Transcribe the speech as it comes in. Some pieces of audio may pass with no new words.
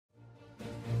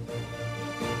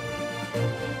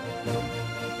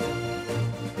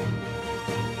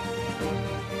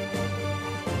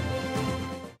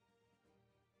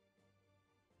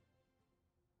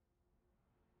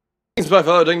Thanks, my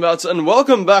fellow dingbats, and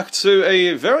welcome back to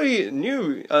a very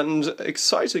new and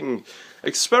exciting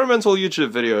experimental YouTube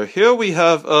video. Here we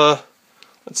have,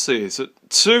 let's see, so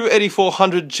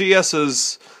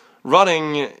 2x8400GSs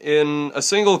running in a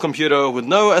single computer with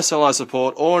no SLI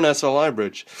support or an SLI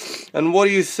bridge. And what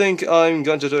do you think I'm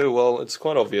going to do? Well, it's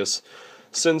quite obvious.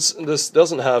 Since this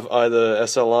doesn't have either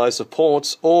SLI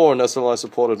support or an SLI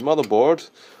supported motherboard,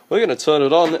 we're going to turn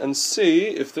it on and see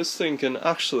if this thing can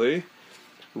actually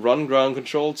run Ground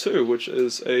Control 2, which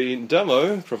is a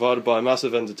demo provided by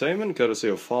Massive Entertainment, courtesy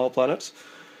of File Planet.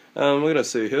 And we're going to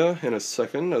see here in a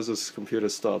second as this computer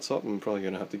starts up. I'm probably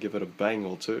going to have to give it a bang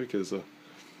or two because,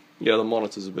 yeah, the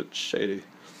monitor's a bit shady.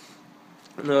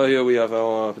 Now here we have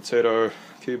our potato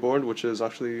keyboard, which is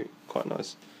actually quite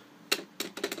nice.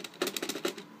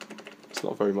 It's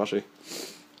not very mushy.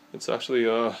 It's actually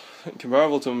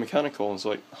comparable to a mechanical. It's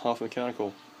like half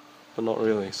mechanical, but not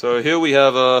really. So here we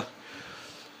have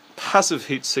passive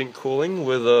heatsink cooling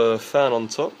with a fan on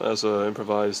top as an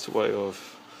improvised way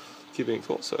of keeping it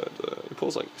cool. So it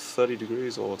pulls like 30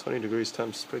 degrees or 20 degrees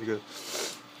temps, pretty good.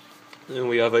 And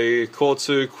we have a Core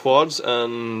 2 quad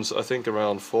and I think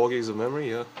around 4 gigs of memory,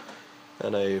 yeah.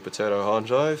 And a potato hard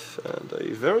drive and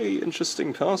a very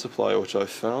interesting power supply which I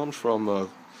found from, I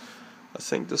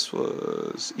think this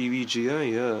was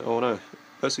EVGA, yeah, oh no,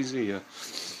 SEZ, yeah.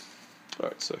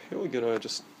 Alright, so here we're gonna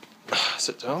just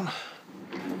sit down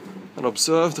and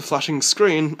observe the flashing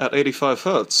screen at 85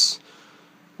 Hz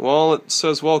while it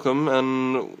says welcome,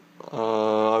 and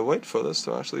I wait for this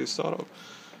to actually start up.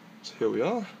 So here we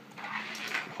are.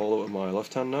 Hold it with my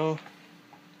left hand now.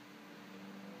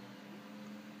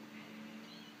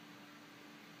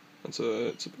 It's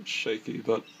a bit shaky,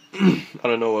 but I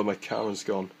don't know where my camera's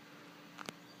gone.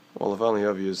 Well, I've only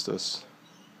ever used this.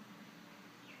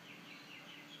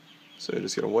 So you're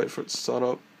just gonna wait for it to start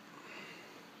up.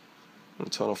 I'm gonna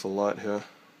turn off the light here.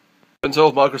 I've been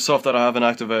told Microsoft that I haven't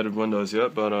activated Windows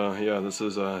yet, but yeah, this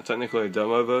is technically a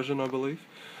demo version, I believe.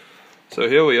 So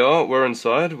here we are, we're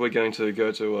inside. We're going to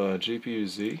go to GPU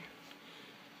Z,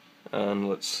 and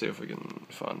let's see if we can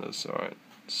find this. Alright,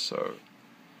 so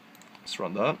let's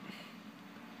run that.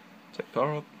 Take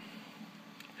power up.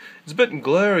 It's a bit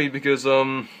glary because,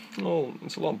 well,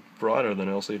 it's a lot brighter than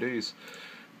LCDs.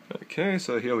 Okay,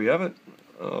 so here we have it.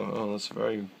 Oh,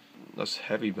 that's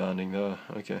heavy banding there.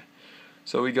 Okay,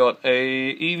 so we got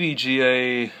a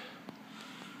EVGA.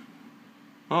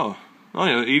 Oh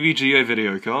yeah, EVGA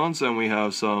video cards, and we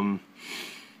have some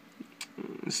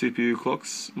CPU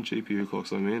clocks, GPU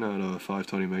clocks. I mean, at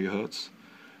 520 MHz.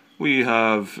 We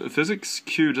have physics,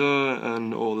 CUDA,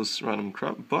 and all this random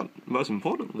crap. But most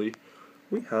importantly,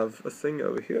 we have a thing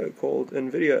over here called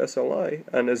NVIDIA SLI,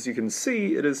 and as you can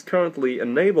see, it is currently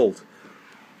enabled.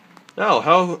 Now,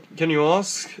 how, can you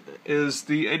ask, is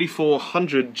the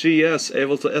 8400GS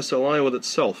able to SLI with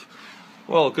itself?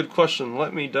 Well, good question.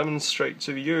 Let me demonstrate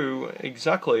to you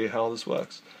exactly how this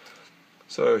works.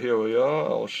 So here we are.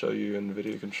 I'll show you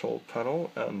NVIDIA control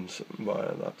panel, and by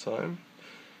that time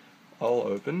I'll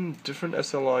open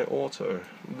DifferentSLIAuto.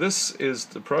 This is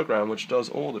the program which does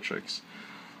all the tricks.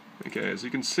 Okay, as you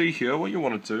can see here, what you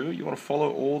want to do, you want to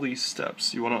follow all these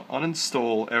steps. You want to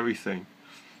uninstall everything.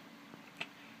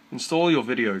 Install your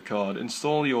video card,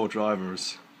 install your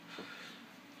drivers.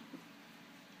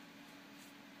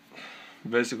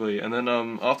 Basically, and then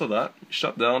after that,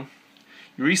 shut down,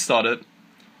 you restart it,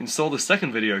 install the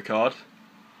second video card,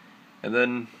 and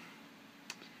then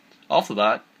after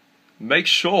that, make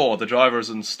sure the driver is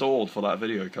installed for that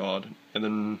video card, and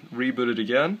then reboot it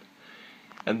again,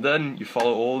 and then you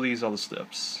follow all these other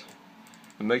steps.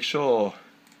 And make sure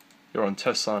you're on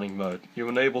test signing mode. You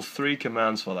enable 3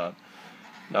 commands for that.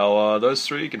 Now, those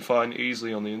 3 you can find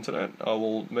easily on the internet. I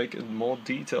will make a more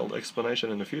detailed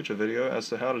explanation in a future video as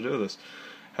to how to do this.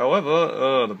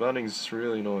 However, the banding is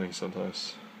really annoying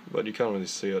sometimes, but you can't really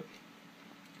see it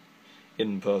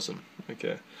in person.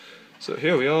 Okay, so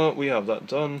here we are, we have that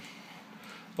done.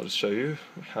 I'll just show you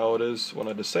how it is when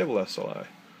I disable SLI.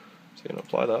 So you're going to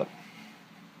apply that.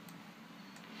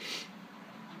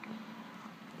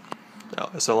 Now,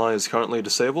 SLI is currently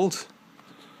disabled.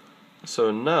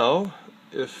 So now,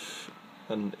 if,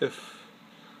 as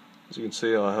you can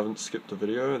see, I haven't skipped the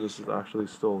video, this is actually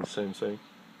still the same thing.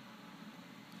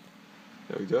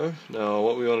 There we go. Now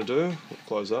what we want to do, we'll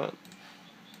close that,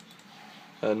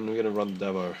 and we're going to run the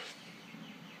demo.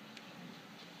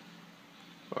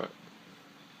 Alright.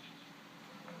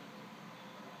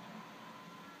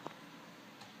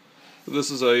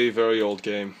 This is a very old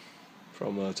game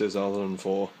from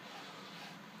 2004.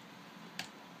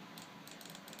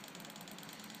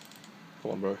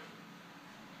 Come on, bro.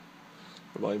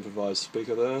 My improvised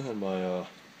speaker there, and my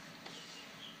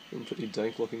A pretty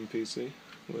dank looking PC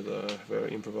with a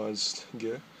very improvised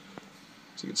gear.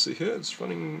 As you can see here, it's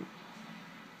running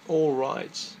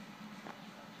alright.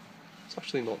 It's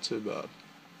actually not too bad.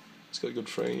 It's got good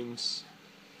frames.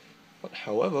 But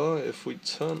however, if we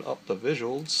turn up the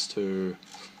visuals to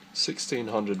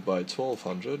 1600 by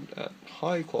 1200 at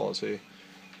high quality,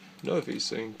 no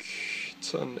VSync,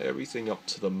 turn everything up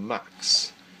to the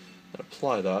max and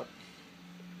apply that,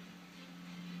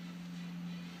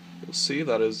 you'll see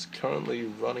that is currently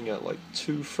running at like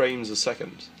 2 frames a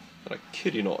second. And I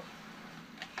kid you not,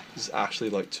 it's actually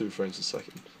like 2 frames a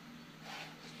second.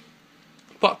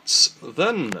 But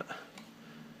then,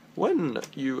 when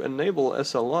you enable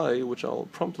SLI, which I'll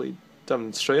promptly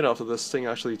demonstrate after this thing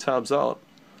actually tabs out,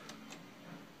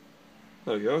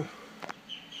 there we go.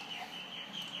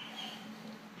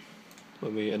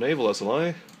 When we enable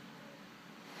SLI,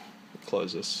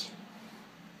 close this.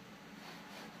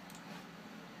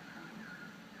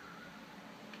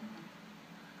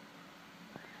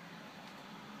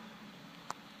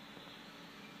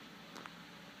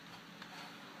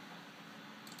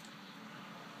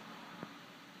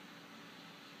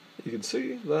 You can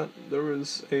see that there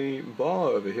is a bar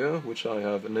over here which I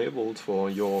have enabled for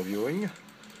your viewing,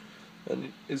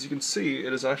 and as you can see,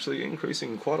 it is actually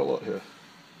increasing quite a lot here.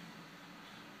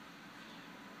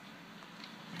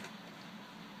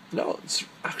 Now it's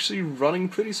actually running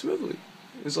pretty smoothly.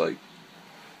 It's like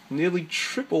nearly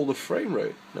triple the frame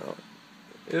rate now.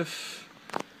 If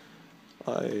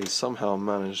I somehow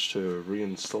manage to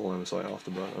reinstall MSI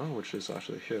Afterburner, which is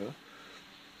actually here,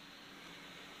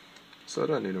 so I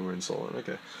don't need to reinstall it,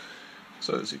 okay.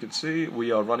 So as you can see,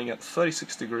 we are running at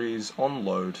 36 degrees on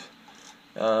load,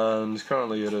 and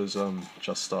currently it is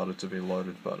just started to be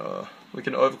loaded, but we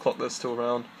can overclock this to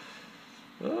around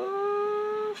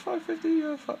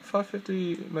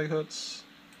 550 megahertz,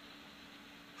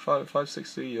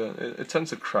 560. Yeah, it tends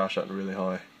to crash at really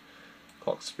high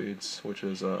clock speeds, which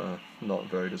is not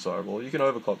very desirable. You can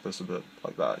overclock this a bit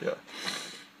like that, yeah.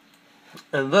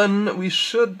 And then we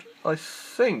should, I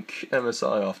think,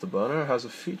 MSI Afterburner has a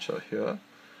feature here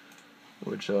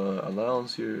which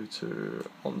allows you to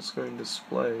on-screen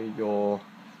display your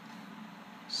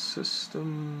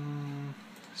system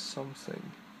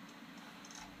something.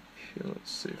 Here, let's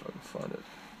see if I can find it.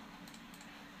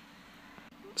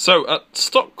 So at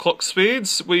stock clock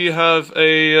speeds we have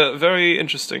a very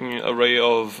interesting array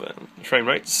of frame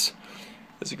rates.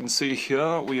 As you can see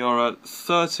here, we are at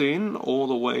 13 all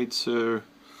the way to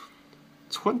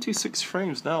 26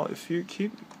 frames now. If you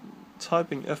keep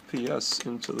typing FPS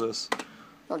into this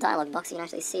little dialog box, you can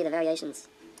actually see the variations.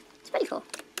 It's pretty cool.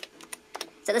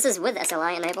 So this is with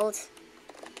SLI enabled,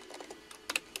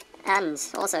 and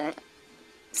also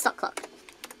stock clock.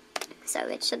 So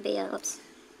it should be, oops.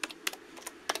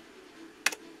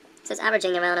 So it's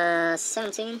averaging around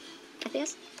 17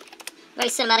 FPS. Very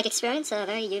cinematic experience,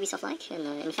 very Ubisoft-like,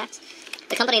 and in fact,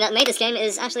 the company that made this game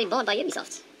is actually bought by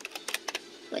Ubisoft,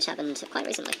 which happened quite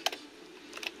recently.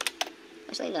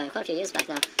 Actually, no, quite a few years back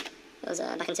now. It was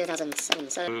back in 2007,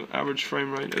 so... The average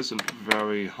frame rate isn't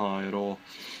very high at all.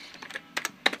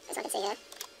 As I can see here.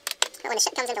 But when the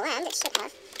ship comes into land, it should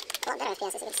have a lot better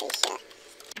FPS, as you can see here.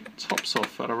 Tops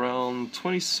off at around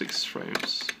 26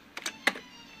 frames.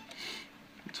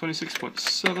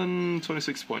 26.7,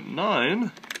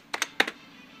 26.9...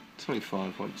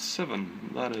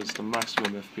 25.7, that is the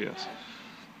maximum FPS.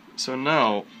 So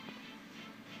now,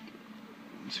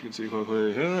 as you can see quite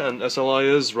clearly here, and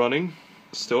SLI is running,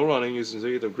 still running. You can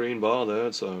see the green bar there,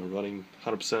 it's running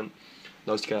 100%,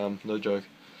 no scam, no joke.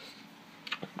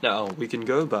 Now we can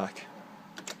go back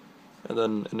and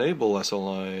then enable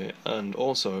SLI and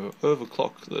also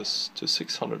overclock this to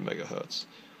 600 megahertz,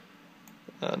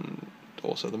 and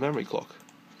also the memory clock.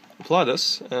 Apply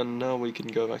this, and now we can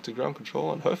go back to ground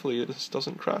control, and hopefully it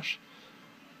doesn't crash.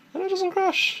 And it doesn't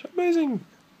crash! Amazing!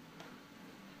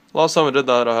 Last time I did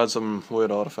that, I had some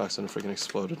weird artifacts and it freaking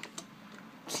exploded.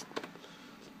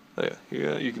 There,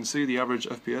 here you can see the average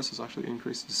FPS has actually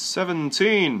increased to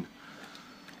 17!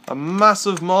 A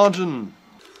massive margin!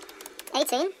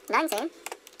 18, 19,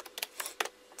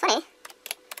 20.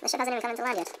 The ship hasn't even come into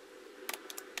land yet.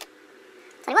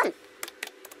 21.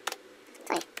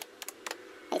 20.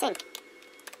 18.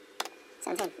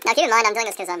 17. Now keep in mind, I'm doing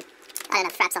this because, I don't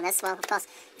have fraps on this. Well, of course,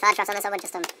 if I had fraps on this, I would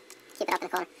just, keep it up in the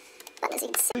corner. But as you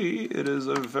can see, it is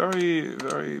a very,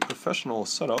 very professional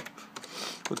setup.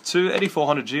 With two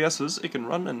 8400GSs, it can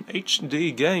run an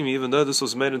HD game, even though this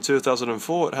was made in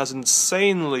 2004. It has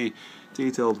insanely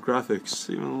detailed graphics.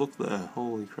 Even look there,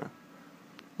 holy crap.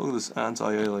 Look at this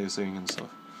anti-aliasing and stuff.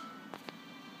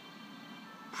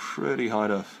 Pretty high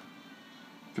def.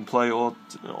 You can play all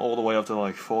the way up to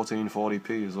like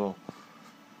 1440p as well.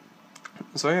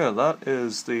 So yeah, that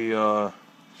is the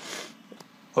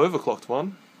overclocked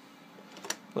one.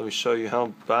 Let me show you how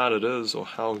bad it is, or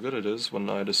how good it is, when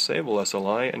I disable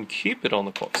SLI and keep it on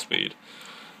the clock speed.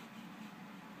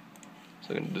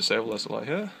 So I'm going to disable SLI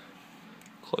here,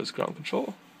 close ground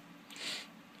control,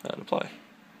 and apply.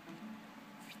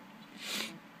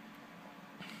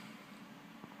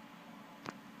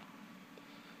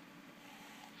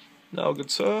 Now,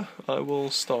 good sir, I will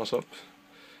start up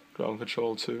ground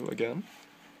control 2 again.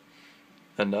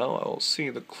 And now I will see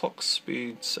the clock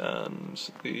speeds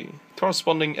and the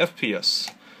corresponding FPS.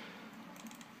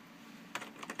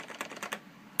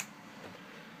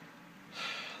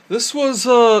 This was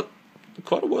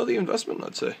quite a worthy investment,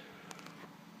 I'd say.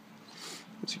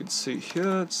 As you can see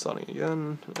here, it's starting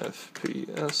again,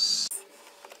 FPS.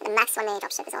 The max when the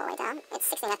dropship is all the way down. It's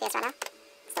 16 FPS right now.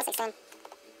 Still 16.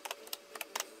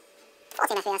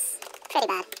 14 FPS. Pretty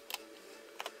bad.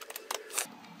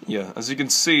 Yeah, as you can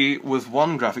see, with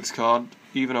one graphics card,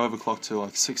 even overclocked to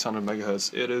like 600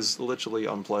 MHz, it is literally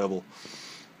unplayable.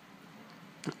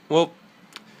 Well,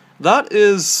 that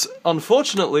is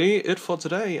unfortunately it for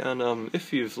today, and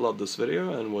if you've loved this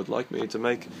video and would like me to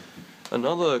make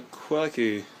another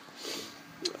quirky,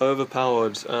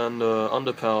 overpowered and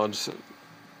underpowered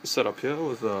setup here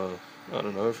with I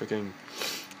don't know, freaking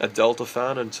a Delta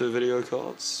fan and 2 video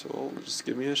cards, well, just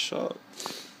give me a shot.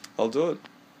 I'll do it.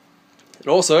 And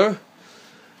also,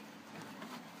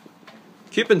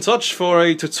 keep in touch for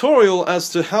a tutorial as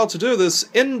to how to do this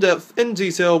in depth, in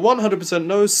detail, 100%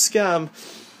 no scam,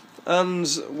 and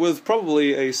with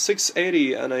probably a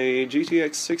 680 and a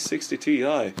GTX 660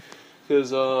 Ti.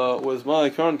 Because with my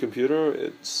current computer,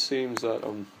 it seems that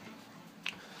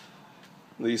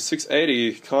the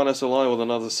 680 can't SLI with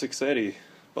another 680,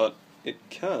 but it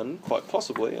can, quite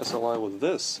possibly, SLI with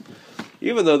this.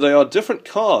 Even though they are different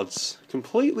cards,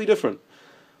 completely different,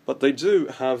 but they do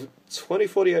have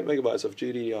 2048 megabytes of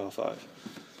GDDR5.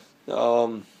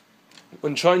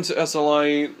 When trying to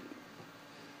SLI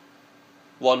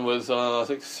one with, I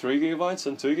think 3 gigabytes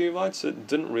and 2 gigabytes, it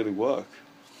didn't really work.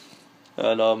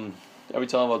 And every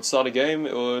time I'd start a game,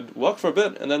 it would work for a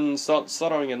bit, and then start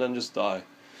stuttering, and then just die.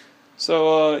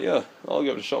 So, yeah, I'll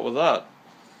give it a shot with that.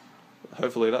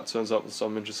 Hopefully that turns out with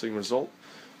some interesting result.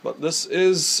 But this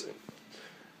is...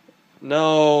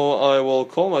 Now I will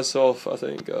call myself, I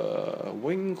think,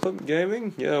 Wingclip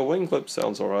Gaming? Yeah, Wingclip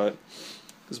sounds alright.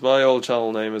 Because my old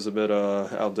channel name is a bit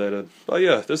outdated. But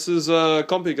yeah, this is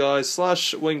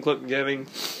CompyGuy /Wingclip Gaming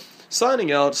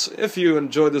signing out. If you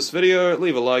enjoyed this video,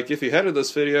 leave a like. If you hated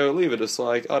this video, leave a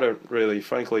dislike. I don't really,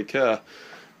 frankly, care.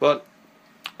 But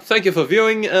thank you for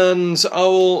viewing, and I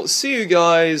will see you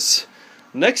guys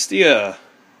next year.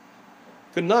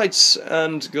 Good night,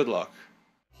 and good luck.